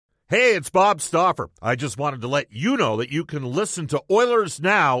Hey, it's Bob Stauffer. I just wanted to let you know that you can listen to Oilers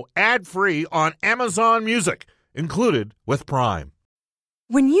Now ad-free on Amazon Music, included with Prime.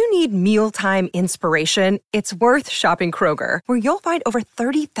 When you need mealtime inspiration, it's worth shopping Kroger, where you'll find over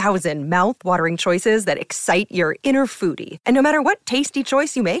 30,000 mouth-watering choices that excite your inner foodie. And no matter what tasty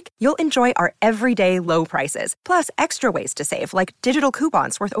choice you make, you'll enjoy our everyday low prices, plus extra ways to save, like digital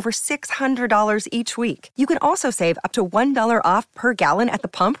coupons worth over $600 each week. You can also save up to $1 off per gallon at the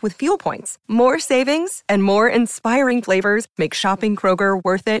pump with fuel points. More savings and more inspiring flavors make shopping Kroger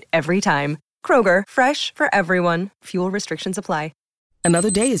worth it every time. Kroger, fresh for everyone. Fuel restrictions apply.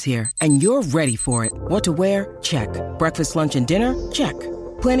 Another day is here, and you're ready for it. What to wear? Check. Breakfast, lunch, and dinner? Check.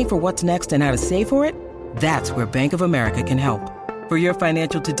 Planning for what's next and how to save for it? That's where Bank of America can help. For your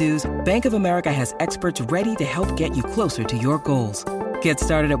financial to-dos, Bank of America has experts ready to help get you closer to your goals. Get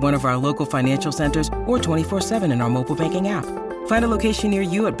started at one of our local financial centers or 24/7 in our mobile banking app. Find a location near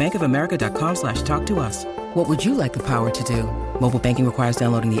you at bankofamerica.com/talktous. What would you like the power to do? Mobile banking requires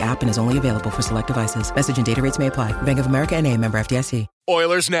downloading the app and is only available for select devices. Message and data rates may apply. Bank of America N.A., member FDIC.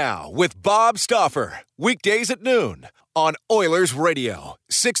 Oilers Now with Bob Stauffer. Weekdays at noon on Oilers Radio,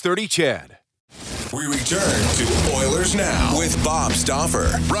 630 CHED. We return to Oilers Now with Bob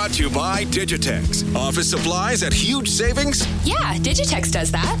Stauffer. Brought to you by Digitex. Office supplies at huge savings? Yeah, Digitex does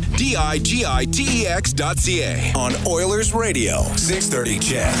that. Digitex.ca on Oilers Radio, 630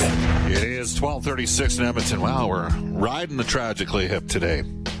 CHED. It is 12:36 in Edmonton. Wow, we're riding the tragically hip today.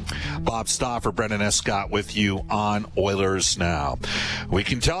 Bob Stauffer, Brendan Escott with you on Oilers Now. We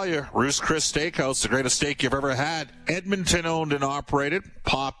can tell you, Ruth's Chris Steakhouse, the greatest steak you've ever had. Edmonton owned and operated.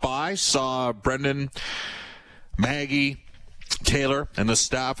 Pop by, saw Brendan, Maggie, Taylor, and the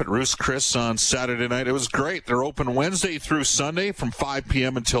staff at Ruth's Chris on Saturday night. It was great. They're open Wednesday through Sunday from 5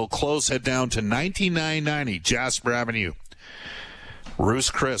 p.m. until close. Head down to 9990 Jasper Avenue. Ruth's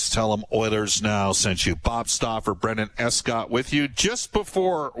Chris, tell them Oilers Now sent you. Bob Stauffer, Brendan Escott with you. Just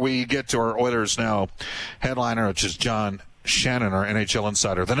before we get to our Oilers Now headliner, which is John Shannon, our NHL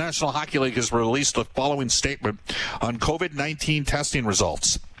insider, the National Hockey League has released the following statement on COVID-19 testing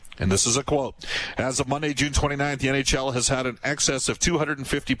results. And this is a quote. As of Monday, June 29th, the NHL has had an excess of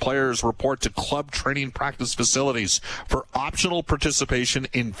 250 players report to club training practice facilities for optional participation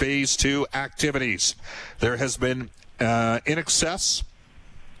in Phase 2 activities. There has been in excess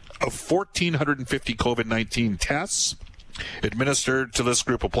of 1,450 COVID-19 tests administered to this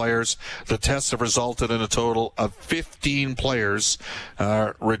group of players. The tests have resulted in a total of 15 players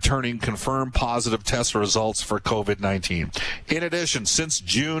returning confirmed positive test results for COVID-19. In addition, since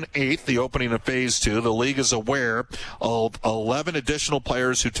June 8th, the opening of Phase 2, the league is aware of 11 additional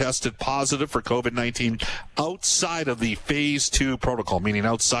players who tested positive for COVID-19 outside of the Phase 2 protocol, meaning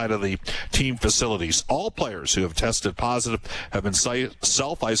outside of the team facilities. All players who have tested positive have been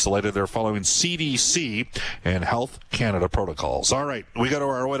self-isolated. They're following CDC and Health Canada protocols. All right, we go to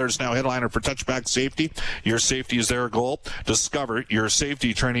our Oilers Now headliner for Touchback Safety. Your safety is their goal. Discover your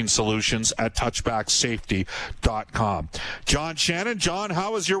safety training solutions at touchbacksafety.com. John Shannon. John,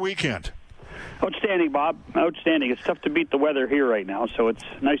 how was your weekend? Outstanding, Bob. Outstanding. It's tough to beat the weather here right now, so it's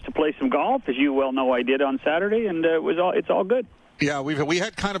nice to play some golf, as you well know I did on Saturday, and it's all good. Yeah, we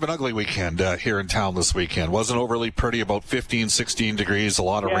had kind of an ugly weekend here in town this weekend. Wasn't overly pretty, about 15, 16 degrees, a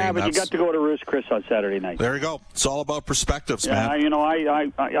lot of rain. Yeah, but you got to go to Ruth's Chris on Saturday night. There you go. It's all about perspectives, man. You know,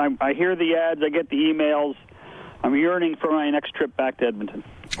 I hear the ads, I get the emails. I'm yearning for my next trip back to Edmonton.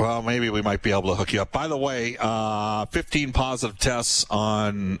 Well, maybe we might be able to hook you up. By the way, 15 positive cases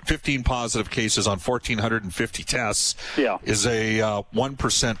on 1,450 tests is a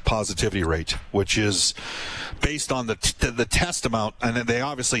 1% positivity rate, which is based on the test amount. And they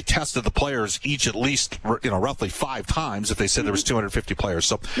obviously tested the players each at least, roughly 5 times if they said there was 250 players.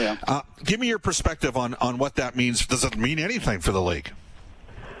 So give me your perspective on what that means. Does it mean anything for the league?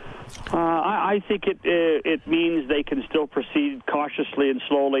 I think it means they can still proceed cautiously and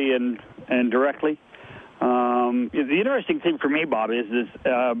slowly and directly. The interesting thing for me, Bob, is this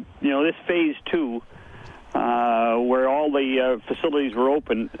Phase 2, where all the facilities were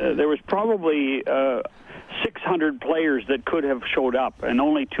open. There was probably 600 players that could have showed up, and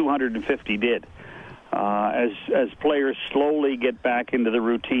only 250 did. As players slowly get back into the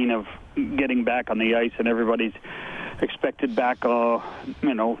routine of getting back on the ice, and everybody's expected back,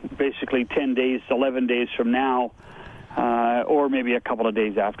 basically 10 days, 11 days from now, or maybe a couple of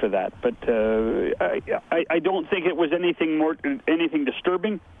days after that. But I don't think it was anything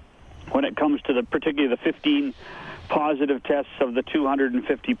disturbing when it comes to particularly the 15 positive tests of the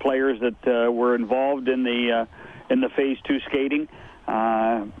 250 players that were involved in the Phase 2 skating.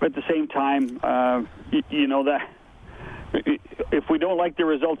 But at the same time, that if we don't like the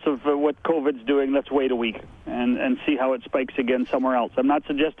results of what COVID's doing, let's wait a week and see how it spikes again somewhere else. I'm not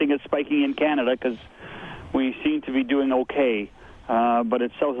suggesting it's spiking in Canada because we seem to be doing okay. But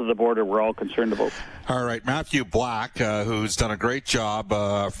it's south of the border we're all concerned about. All right, Matthew Black, who's done a great job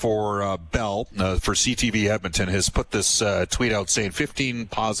for Bell, for CTV Edmonton, has put this tweet out saying 15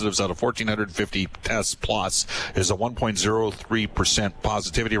 positives out of 1,450 tests plus is a 1.03%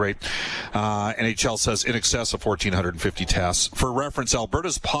 positivity rate. NHL says in excess of 1,450 tests. For reference,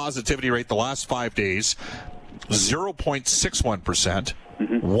 Alberta's positivity rate the last 5 days, 0.61%.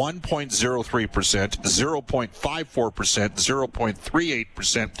 1.03%, 0.54%,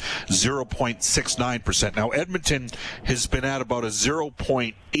 0.38%, 0.69%. Now, Edmonton has been at about a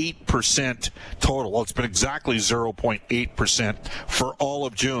 0.8% total. Well, it's been exactly 0.8% for all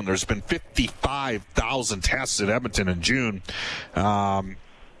of June. There's been 55,000 tests in Edmonton in June.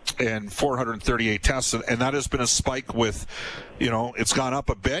 And 438 tests, and that has been a spike with, it's gone up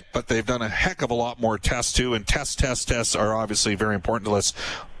a bit, but they've done a heck of a lot more tests too, and tests are obviously very important to us.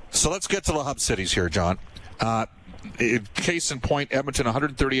 So let's get to the hub cities here, John. Case in point, Edmonton,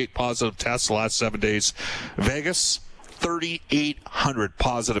 138 positive tests the last 7 days. Vegas, 3,800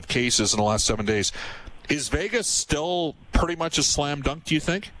 positive cases in the last 7 days. Is Vegas still pretty much a slam dunk, do you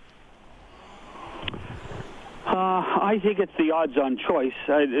think? I think it's the odds-on choice.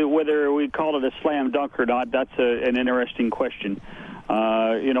 Whether we call it a slam dunk or not, that's an interesting question.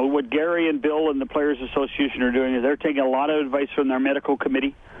 What Gary and Bill and the Players Association are doing is they're taking a lot of advice from their medical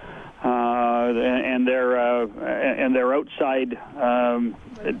committee and their outside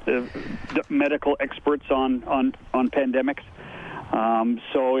medical experts on pandemics.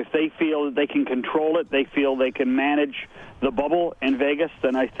 So if they feel that they can control it, they feel they can manage the bubble in Vegas,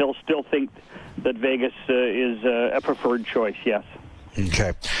 then I still think that Vegas is a preferred choice, yes.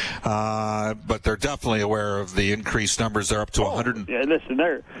 Okay. But they're definitely aware of the increased numbers. They're up to 100. Yeah, listen,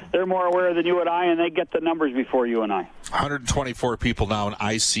 they're more aware than you and I, and they get the numbers before you and I. 124 people now in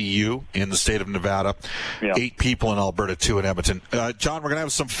ICU in the state of Nevada. Yeah. 8 people in Alberta, 2 in Edmonton. John, we're going to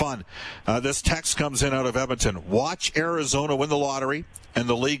have some fun. This text comes in out of Edmonton. Watch Arizona win the lottery, and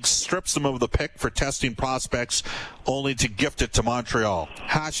the league strips them of the pick for testing prospects only to gift it to Montreal.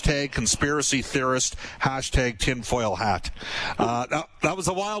 Hashtag conspiracy theorist, hashtag tinfoil hat. That was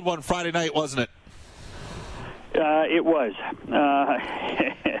a wild one Friday night, wasn't it? It was.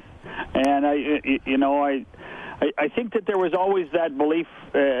 And I think that there was always that belief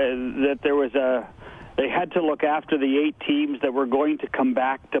that there was they had to look after the 8 teams that were going to come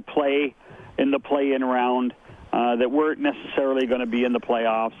back to play in the play-in round. That weren't necessarily going to be in the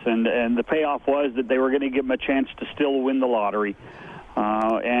playoffs, and the payoff was that they were going to give them a chance to still win the lottery.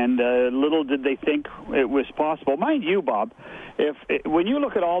 And little did they think it was possible. Mind you, Bob, when you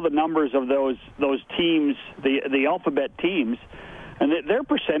look at all the numbers of those teams, the alphabet teams, and their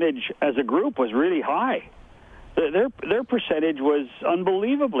percentage as a group was really high. Their percentage was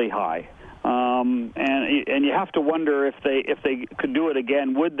unbelievably high. And you have to wonder if they could do it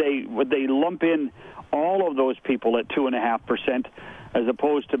again, would they lump in all of those people at 2.5%, as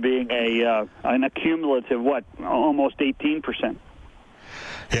opposed to being an accumulative almost 18%.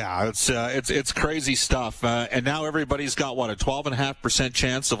 Yeah, it's crazy stuff, and now everybody's got a 12.5%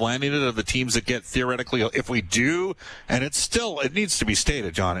 chance of landing it of the teams that get theoretically. If we do, and it needs to be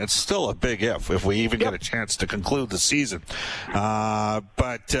stated, John, it's still a big if we even get a chance to conclude the season.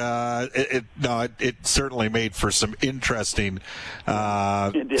 But it certainly made for some interesting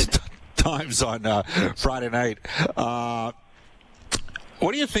times on Friday night.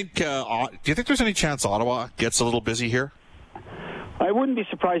 What do you think? Do you think there's any chance Ottawa gets a little busy here? I wouldn't be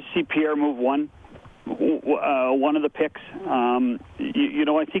surprised to see Pierre move one of the picks. I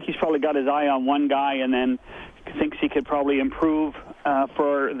think he's probably got his eye on one guy, and then thinks he could probably improve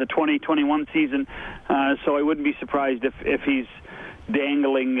for the 2021 season. So I wouldn't be surprised if he's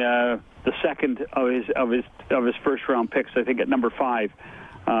dangling the second of his first round picks. I think at number 5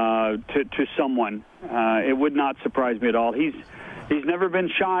 to someone. It would not surprise me at all. He's never been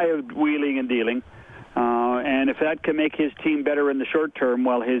shy of wheeling and dealing. And if that can make his team better in the short term,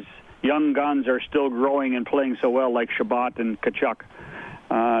 while his young guns are still growing and playing so well, like Shabbat and Tkachuk,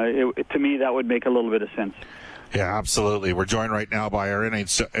 to me that would make a little bit of sense. Yeah, absolutely. We're joined right now by our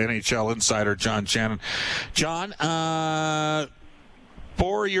NHL insider, John Shannon. John,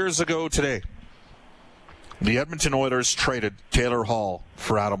 4 years ago today, the Edmonton Oilers traded Taylor Hall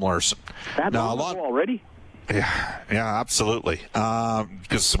for Adam Larsson. That's already? Yeah, absolutely.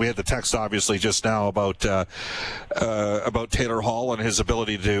 Because we had the text, obviously, just now about Taylor Hall and his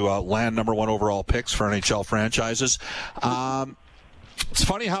ability to land number 1 overall picks for NHL franchises. It's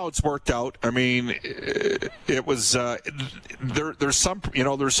funny how it's worked out. I mean, it was there's some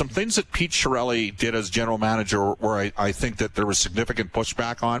things that Pete Chiarelli did as general manager where I think that there was significant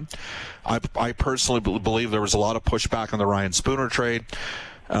pushback on. I personally believe there was a lot of pushback on the Ryan Spooner trade.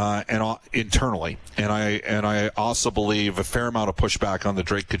 And internally, and I also believe a fair amount of pushback on the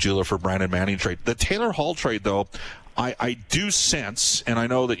Drake Caggiula for Brandon Manning trade. The Taylor Hall trade, though, I do sense, and I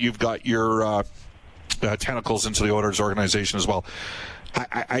know that you've got your tentacles into the Oilers organization as well.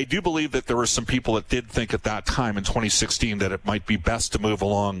 I do believe that there were some people that did think at that time in 2016 that it might be best to move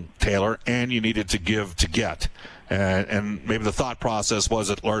along Taylor, and you needed to give to get. And maybe the thought process was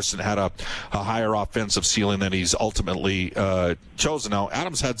that Larson had a higher offensive ceiling than he's ultimately chosen. Now,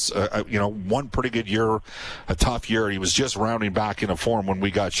 Adams had one pretty good year, a tough year. He was just rounding back into form when we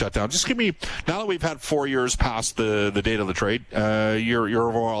got shut down. Just give me, now that we've had 4 years past the date of the trade, your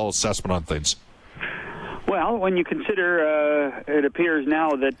overall assessment on things. Well, when you consider, it appears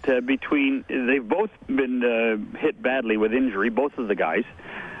now that they've both been hit badly with injury, both of the guys.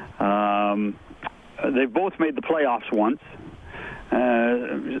 They've both made the playoffs once.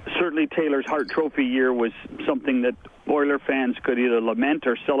 Certainly Taylor's Hart Trophy year was something that Oiler fans could either lament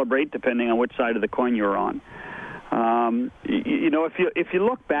or celebrate, depending on which side of the coin you're on. If you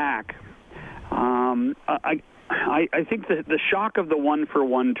look back, I think the shock of the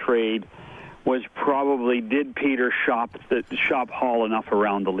 1-for-1 trade was probably, did Peter shop Hall enough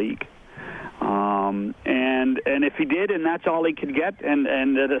around the league? And if he did, and that's all he could get, and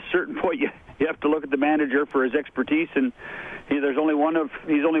at a certain point you have to look at the manager for his expertise, and he's only one of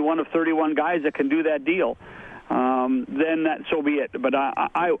 31 guys that can do that deal. Then that, so be it. But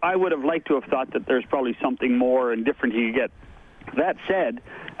I would have liked to have thought that there's probably something more and different he could get. That said,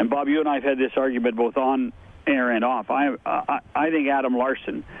 and Bob, you and I have had this argument both on air and off. I think Adam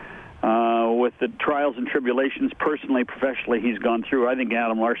Larson, with the trials and tribulations personally, professionally he's gone through, I think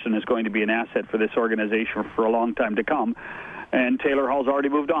Adam Larson is going to be an asset for this organization for a long time to come. And Taylor Hall's already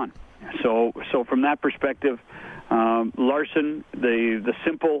moved on. So from that perspective, Larson, the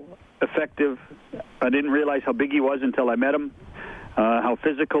simple, effective, I didn't realize how big he was until I met him, how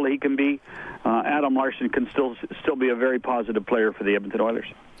physical he can be. Adam Larson can still be a very positive player for the Edmonton Oilers.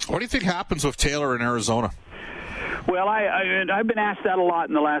 What do you think happens with Taylor in Arizona? Well, I've been asked that a lot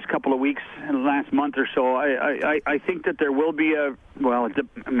in the last couple of weeks, in the last month or so. I think that there will be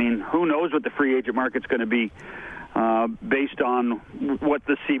who knows what the free agent market's going to be based on what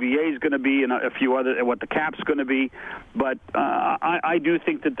the CBA is going to be and a few other, what the cap's going to be. But I do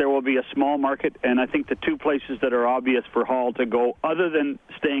think that there will be a small market, and I think the two places that are obvious for Hall to go, other than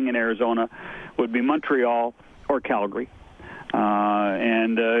staying in Arizona, would be Montreal or Calgary.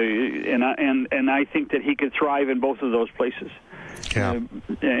 And I think that he could thrive in both of those places. Yeah.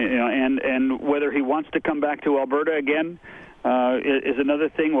 And whether he wants to come back to Alberta again is another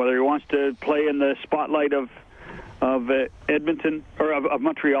thing. Whether he wants to play in the spotlight of Edmonton, or of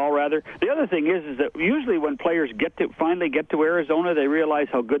Montreal rather. The other thing is that usually when players finally get to Arizona, they realize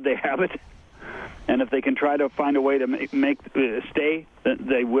how good they have it, and if they can try to find a way to make stay,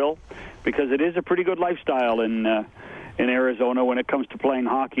 they will, because it is a pretty good lifestyle in Arizona when it comes to playing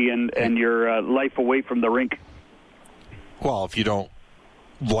hockey and your life away from the rink. Well, if you don't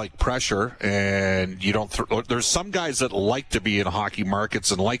like pressure and you don't, there's some guys that like to be in hockey markets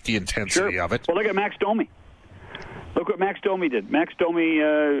and like the intensity of it. Well, look at Max Domi. Look what Max Domi did. Max Domi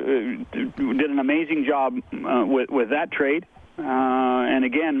did an amazing job with that trade. And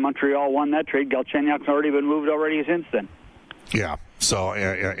again, Montreal won that trade. Galchenyuk's already been moved since then. Yeah. So,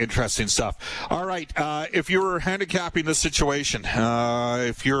 interesting stuff. All right. If you were handicapping the situation,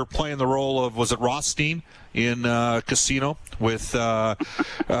 if you're playing the role of, was it Rothstein in Casino with Joe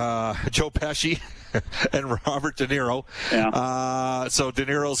Pesci and Robert De Niro? Yeah. So De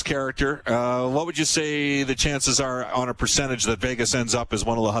Niro's character, what would you say the chances are on a percentage that Vegas ends up as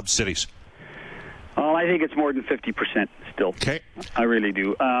one of the hub cities? Well, I think it's more than 50% still. Okay. I really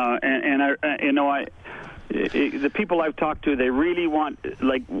do. The people I've talked to, they really want,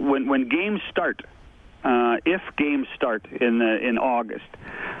 like, when games start, if games start in August,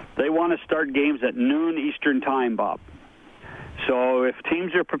 they want to start games at noon Eastern time, Bob. So if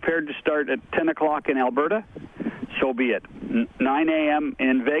teams are prepared to start at 10 o'clock in Alberta, so be it. 9 a.m.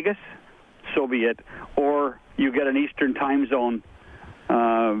 in Vegas, so be it. Or you get an Eastern time zone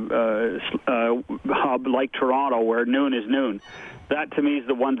hub like Toronto where noon is noon. That, to me, is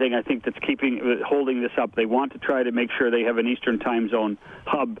the one thing I think that's holding this up. They want to try to make sure they have an Eastern time zone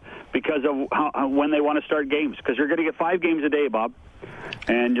hub because of when they want to start games. Because you're going to get 5 games a day, Bob.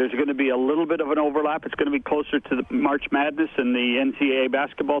 And there's going to be a little bit of an overlap. It's going to be closer to the March Madness and the NCAA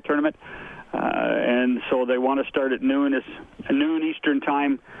basketball tournament. And so they want to start at noon Eastern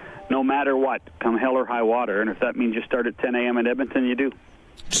time, no matter what, come hell or high water. And if that means you start at 10 a.m. in Edmonton, you do. Did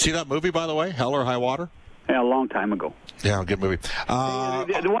you see that movie, by the way, Hell or High Water? Yeah, a long time ago. Yeah, good movie.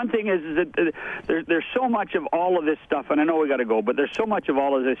 The one thing is that there's so much of all of this stuff, and I know we got to go, but there's so much of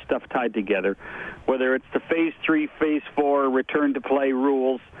all of this stuff tied together, whether it's the Phase 3, Phase 4 return-to-play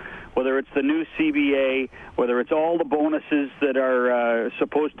rules, whether it's the new CBA, whether it's all the bonuses that are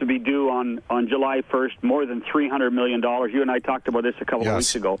supposed to be due on July 1st, more than $300 million. You and I talked about this a couple of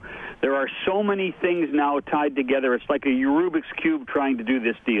weeks ago. There are so many things now tied together. It's like a Rubik's Cube trying to do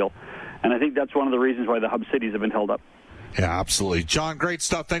this deal. And I think that's one of the reasons why the hub cities have been held up. Yeah, absolutely. John, great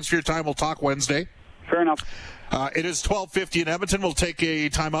stuff. Thanks for your time. We'll talk Wednesday. Fair enough. It is 12:50 in Edmonton. We'll take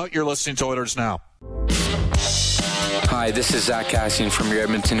a timeout. You're listening to Oilers Now. Hi, this is Zach Cassian from your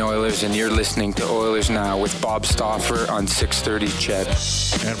Edmonton Oilers, and you're listening to Oilers Now with Bob Stauffer on 630 CHED.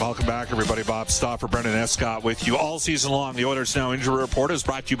 And welcome back, everybody. Bob Stauffer, Brendan Escott with you all season long. The Oilers Now Injury Report is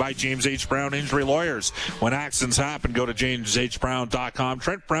brought to you by James H. Brown Injury Lawyers. When accidents happen, go to jameshbrown.com.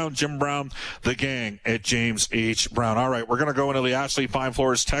 Trent Brown, Jim Brown, the gang at James H. Brown. All right, we're going to go into the Ashley Fine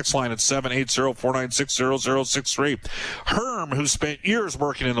Floors text line at 780-496-0063. Herm, who spent years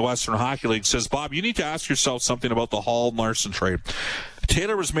working in the Western Hockey League, says, Bob, you need to ask yourself something about the Hall and Larson trade.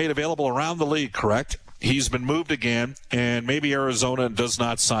 Taylor was made available around the league, correct? He's been moved again, and maybe Arizona does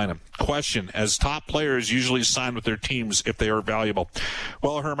not sign him. Question, as top players usually sign with their teams if they are valuable.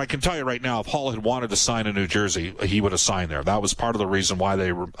 Well, Herm, I can tell you right now, if Hall had wanted to sign in New Jersey, he would have signed there. That was part of the reason why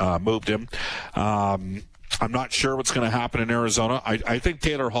they moved him. I'm not sure what's going to happen in Arizona. I think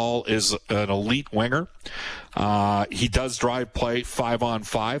Taylor Hall is an elite winger. He does drive play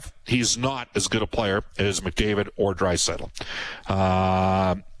 5-on-5. He's not as good a player as McDavid or Draisaitl.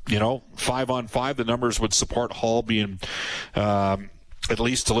 5-on-5, the numbers would support Hall being, at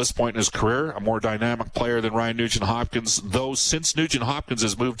least to this point in his career, a more dynamic player than Ryan Nugent-Hopkins, though since Nugent-Hopkins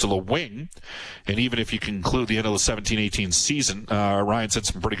has moved to the wing, and even if you can include the end of the 17-18 season, Ryan's had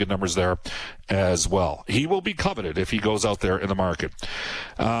some pretty good numbers there as well. He will be coveted if he goes out there in the market.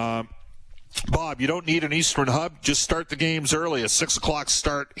 Bob, you don't need an Eastern hub. Just start the games early. A 6 o'clock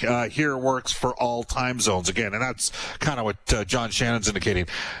start here works for all time zones. Again, and that's kind of what John Shannon's indicating.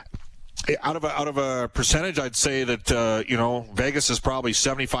 Out of a percentage, I'd say that, Vegas is probably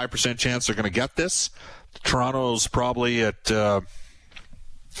 75% chance they're going to get this. Toronto's probably at, out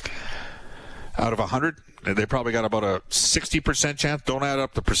of 100, they probably got about a 60% chance. Don't add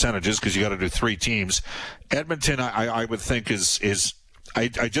up the percentages because you got to do 3 teams. Edmonton, I would think is I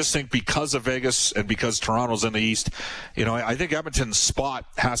just think because of Vegas and because Toronto's in the East, I think Edmonton's spot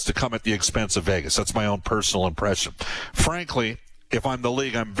has to come at the expense of Vegas. That's my own personal impression. Frankly, if I'm the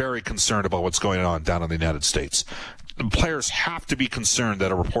league, I'm very concerned about what's going on down in the United States. Players have to be concerned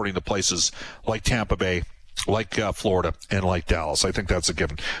that are reporting to places like Tampa Bay, like Florida, and like Dallas. I think that's a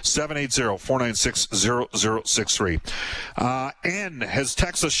given. 780-496-0063. N has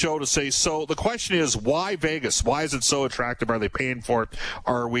texted the show to say, so the question is, why Vegas? Why is it so attractive? Are they paying for it?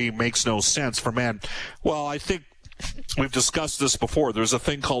 Makes no sense for men. Well, I think we've discussed this before. There's a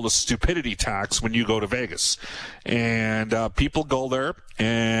thing called a stupidity tax when you go to Vegas. And people go there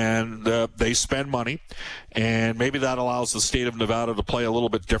and they spend money. And maybe that allows the state of Nevada to play a little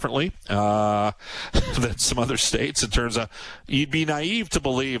bit differently than some other states. It turns out you'd be naive to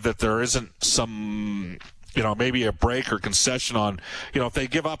believe that there isn't some, maybe a break or concession on, if they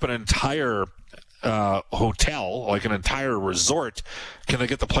give up an entire hotel, like an entire resort, can they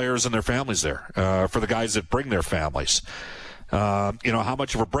get the players and their families there for the guys that bring their families? How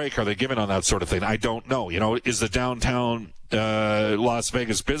much of a break are they giving on that sort of thing? I don't know. Is the downtown Las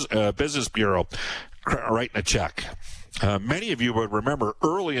Vegas Business Bureau writing a check? Many of you would remember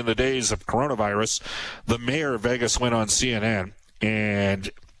early in the days of coronavirus, the mayor of Vegas went on CNN and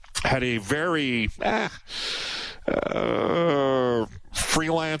had a very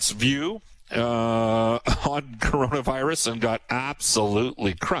freelance view on coronavirus and got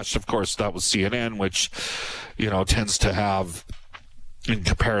absolutely crushed. Of course, that was CNN, which, tends to have, in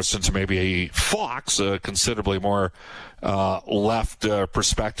comparison to maybe a Fox, a considerably more left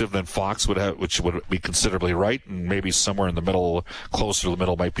perspective than Fox would have, which would be considerably right, and maybe somewhere in the middle, closer to the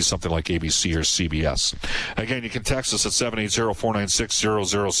middle, might be something like ABC or CBS. Again, you can text us at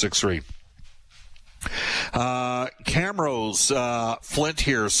 780-496-0063. Camrose Flint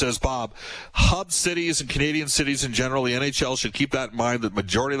here says, Bob, hub cities and Canadian cities in general, the NHL should keep that in mind, that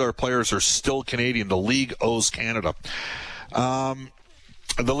majority of their players are still Canadian. The league owes Canada.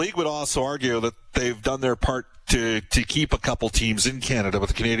 The league would also argue that they've done their part to keep a couple teams in Canada with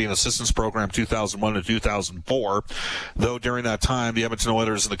the Canadian Assistance Program 2001 to 2004, though during that time the Edmonton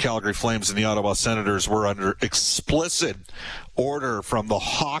Oilers and the Calgary Flames and the Ottawa Senators were under explicit order from the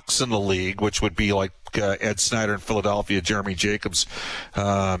Hawks in the league, which would be like Ed Snyder in Philadelphia, Jeremy Jacobs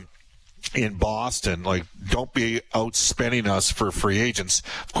in Boston, like, don't be outspending us for free agents.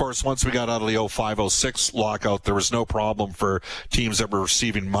 Of course, once we got out of the 05-06 lockout, there was no problem for teams that were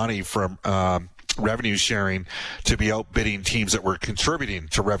receiving money from revenue sharing to be outbidding teams that were contributing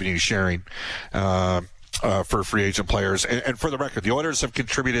to revenue sharing for free agent players. And for the record, the Oilers have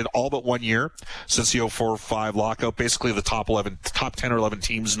contributed all but 1 year since the 04-05 lockout. Basically, the top 10 or 11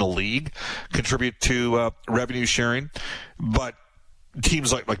 teams in the league contribute to revenue sharing. But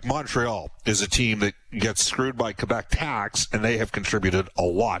teams like Montreal is a team that gets screwed by Quebec tax, and they have contributed a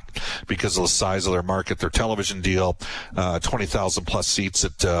lot because of the size of their market, their television deal, 20,000 plus seats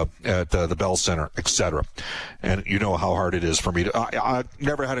at the Bell Center, etc. And you know how hard it is for me to. I've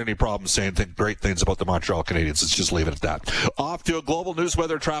never had any problem saying great things about the Montreal Canadiens. Let's just leave it at that. Off to a global news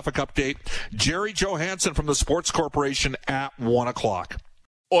weather traffic update. Jerry Johansson from the Sports Corporation at 1 o'clock.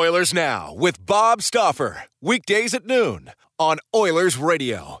 Oilers Now with Bob Stauffer. Weekdays at noon on Oilers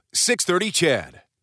Radio, 630 CHED.